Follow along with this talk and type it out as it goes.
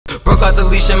out the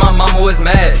leash and my mama was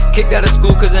mad. Kicked out of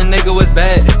school cause a nigga was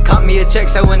bad. Caught me a check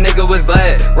so a nigga was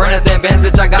glad. Run at them bands,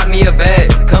 bitch, I got me a bag.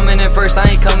 Coming in first,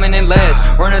 I ain't coming in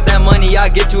last. Run at that money, I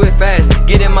get to it fast.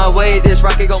 Get in my way, this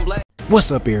rocket gon' blast.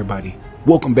 What's up, everybody?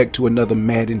 Welcome back to another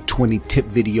Madden 20 tip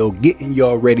video, getting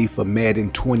y'all ready for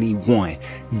Madden 21.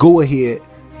 Go ahead,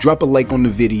 drop a like on the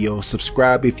video,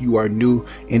 subscribe if you are new,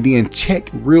 and then check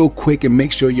real quick and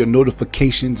make sure your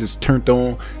notifications is turned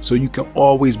on so you can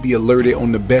always be alerted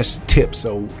on the best tips.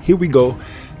 So here we go.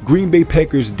 Green Bay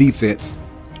Packers defense,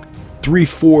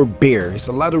 3-4 bear. It's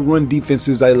a lot of run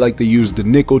defenses. I like to use the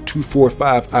nickel,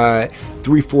 2-4-5-I,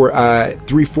 3-4-I,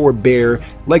 3-4 bear.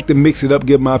 Like to mix it up,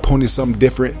 give my opponent something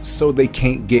different so they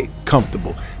can't get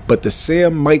comfortable. But the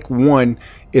Sam Mike 1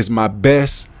 is my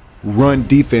best run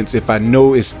defense if I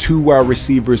know it's 2 wide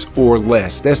receivers or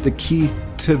less. That's the key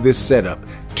to this setup.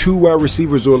 2 wide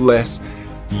receivers or less,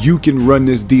 you can run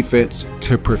this defense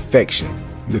to perfection.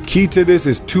 The key to this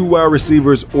is 2 wide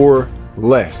receivers or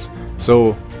less.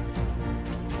 So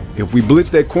if we blitz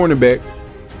that cornerback,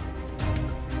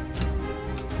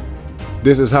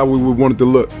 this is how we would want it to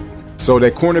look. So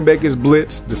that cornerback is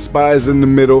blitzed, the spy is in the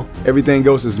middle, everything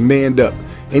else is manned up.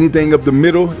 Anything up the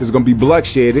middle is going to be block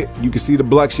shedded. You can see the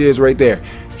block sheds right there.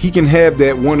 He can have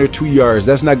that 1 or 2 yards.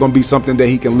 That's not going to be something that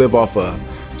he can live off of.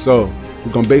 So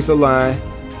we're going to base a line,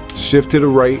 shift to the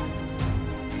right,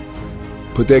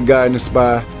 put that guy in the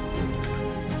spy,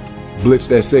 blitz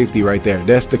that safety right there.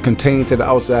 That's the contain to the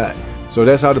outside. So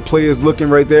that's how the play is looking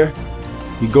right there.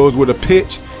 He goes with a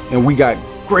pitch, and we got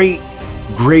great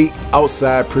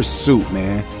outside pursuit,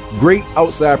 man. Great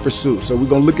outside pursuit. So we're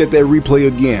going to look at that replay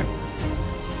again.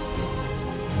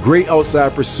 Great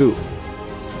outside pursuit.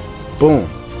 Boom.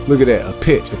 Look at that. A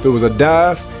pitch. If it was a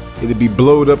dive, it'd be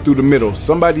blowed up through the middle.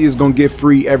 Somebody is going to get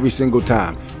free every single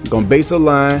time. We're going to base a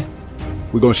line.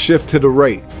 We're going to shift to the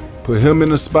right. Put him in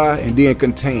the spot and then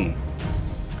contain.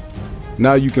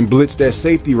 Now you can blitz that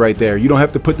safety right there. You don't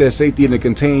have to put that safety in the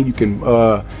contain. You can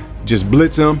just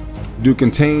blitz him, do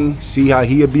contain, see how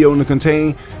he'll be on the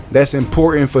contain. That's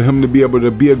important for him to be able to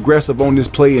be aggressive on this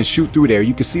play and shoot through there.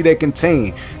 You can see that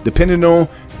contain. Depending on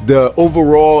the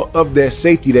overall of that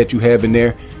safety that you have in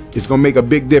there, it's going to make a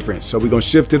big difference. So we're going to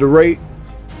shift to the right.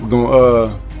 We're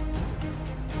going to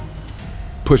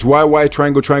push Y,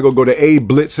 triangle, go to A,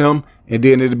 blitz him, and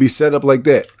then it'll be set up like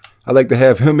that. I like to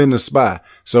have him in the spy.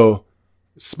 So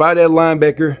spy that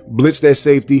linebacker, blitz that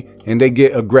safety, and they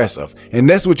get aggressive. And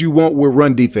that's what you want with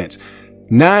run defense.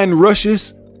 9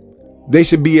 rushes, they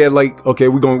should be at like, okay,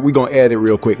 we're gonna add it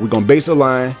real quick. We're gonna base a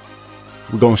line.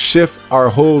 We're gonna shift our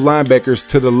whole linebackers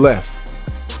to the left.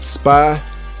 Spy,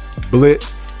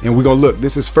 blitz, and we're gonna look.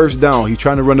 This is first down. He's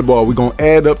trying to run the ball. We're gonna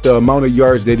add up the amount of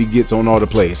yards that he gets on all the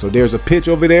plays. So there's a pitch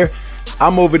over there.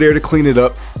 I'm over there to clean it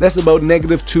up. That's about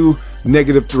 -2,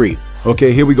 -3.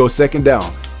 Okay, here we go. Second down.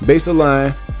 Base a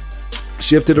line,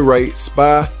 shift to the right,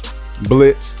 spy,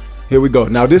 blitz. Here we go.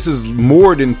 Now this is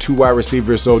more than 2 wide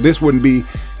receivers, so this wouldn't be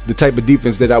the type of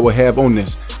defense that I would have on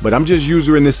this. But I'm just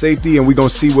using the safety, and we're gonna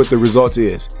see what the result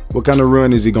is. What kind of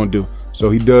run is he gonna do?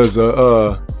 So he does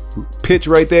a pitch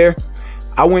right there.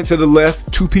 I went to the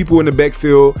left, 2 people in the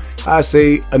backfield. I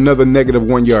say another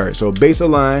 -1 yard. So base a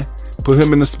line, put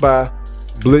him in the spy,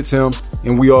 blitz him,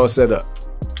 and we all set up.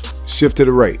 Shift to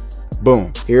the right.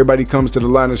 Boom. Everybody comes to the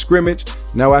line of scrimmage.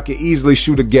 Now I can easily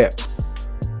shoot a gap.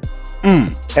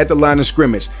 At the line of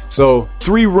scrimmage. So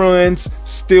 3 runs,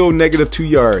 still -2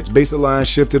 yards. Base a line,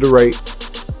 shift to the right.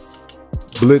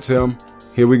 Blitz him.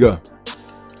 Here we go.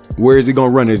 Where is he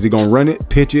going to run it? Is he going to run it?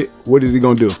 Pitch it? What is he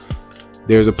going to do?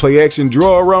 There's a play action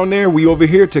draw around there. We over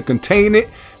here to contain it.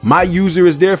 My user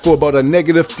is there for about a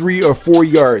 -3 or 4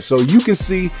 yards. So you can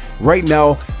see right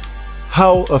now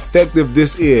how effective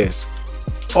this is.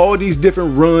 All these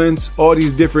different runs, all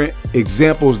these different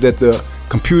examples that the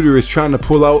computer is trying to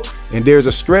pull out, and there's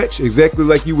a stretch exactly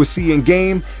like you would see in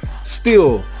game.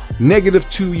 Still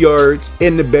 -2 yards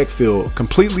in the backfield,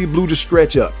 completely blew the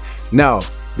stretch up. Now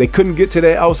they couldn't get to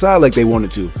that outside like they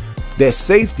wanted to. That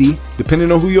safety, depending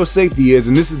on who your safety is,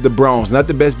 and this is the Browns, not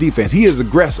the best defense, he is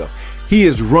aggressive. He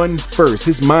is run first.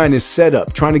 His mind is set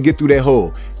up, trying to get through that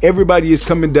hole. Everybody is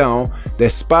coming down.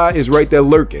 That spy is right there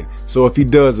lurking. So if he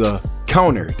does a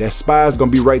counter, that spy is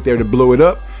going to be right there to blow it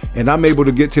up. And I'm able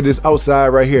to get to this outside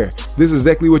right here. This is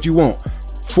exactly what you want.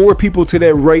 4 people to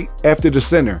that right after the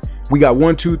center. We got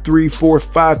 1, 2, 3, 4,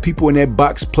 5 people in that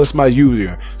box plus my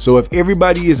user. So if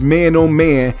everybody is man on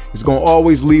man, it's going to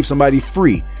always leave somebody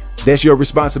free. That's your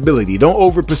responsibility. Don't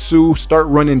over pursue, start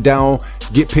running down,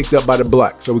 get picked up by the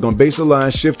block. So we're going to base a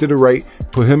line, shift to the right,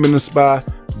 put him in the spy,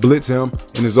 blitz him,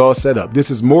 and it's all set up.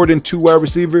 This is more than 2 wide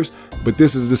receivers, but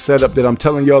this is the setup that I'm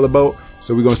telling y'all about.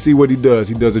 So we're gonna see what he does.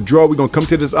 He does a draw. We're gonna come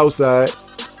to this outside,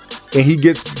 and he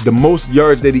gets the most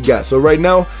yards that he got. So right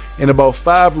now, in about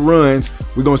 5 runs,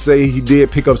 we're gonna say he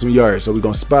did pick up some yards. So we're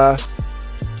gonna spy,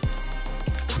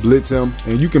 blitz him,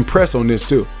 and you can press on this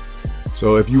too.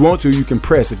 So if you want to, you can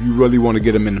press if you really want to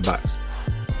get him in the box.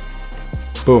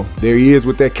 Boom, there he is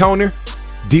with that counter.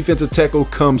 Defensive tackle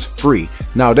comes free.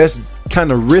 Now that's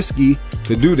kind of risky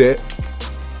to do that.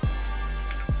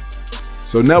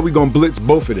 So now we're gonna blitz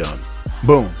both of them.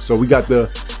 Boom. So we got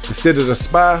instead of the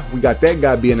spy, we got that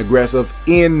guy being aggressive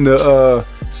and the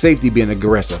safety being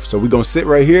aggressive. So we're gonna sit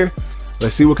right here.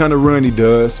 Let's see what kind of run he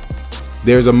does.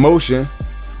 There's a motion.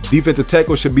 Defensive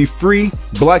tackle should be free.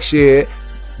 Block shed.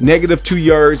 -2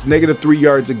 yards, -3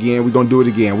 yards again. We're gonna do it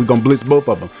again. We're gonna blitz both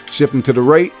of them. Shift him to the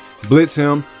right, blitz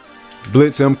him,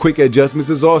 quick adjustments.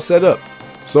 It's all set up.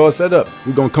 It's all set up.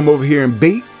 We're gonna come over here and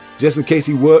bait just in case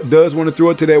he does want to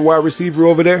throw it to that wide receiver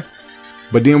over there.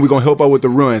 But then we're gonna help out with the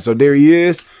run. So there he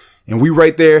is, and we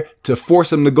right there to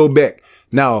force him to go back.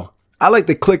 Now, I like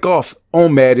to click off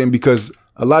on Madden because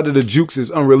a lot of the jukes is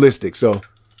unrealistic. So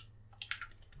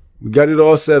we got it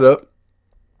all set up.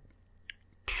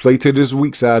 Play to this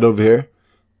weak side over here.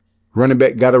 Running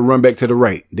back got to run back to the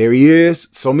right. There he is.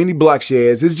 So many block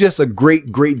shares. It's just a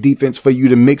great defense for you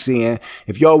to mix in.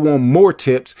 If y'all want more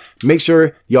tips, make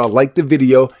sure y'all like the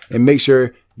video and make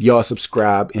sure y'all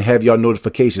subscribe and have y'all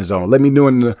notifications on. Let me know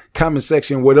in the comment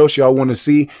section what else y'all want to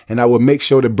see, and I will make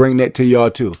sure to bring that to y'all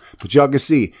too. But y'all can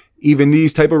see, even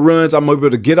these type of runs, I'm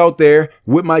able to get out there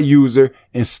with my user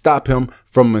and stop him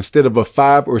from, instead of a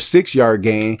 5 or 6 yard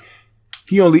gain,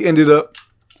 he only ended up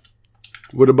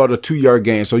with about a 2 yard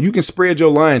gain. So you can spread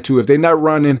your line too. If they're not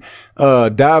running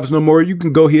dives no more, you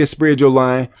can go here, spread your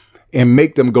line and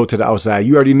make them go to the outside.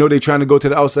 You already know they're trying to go to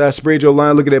the outside. Spread your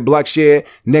line. Look at that block shed,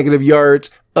 -yards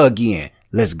again.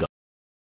 Let's go.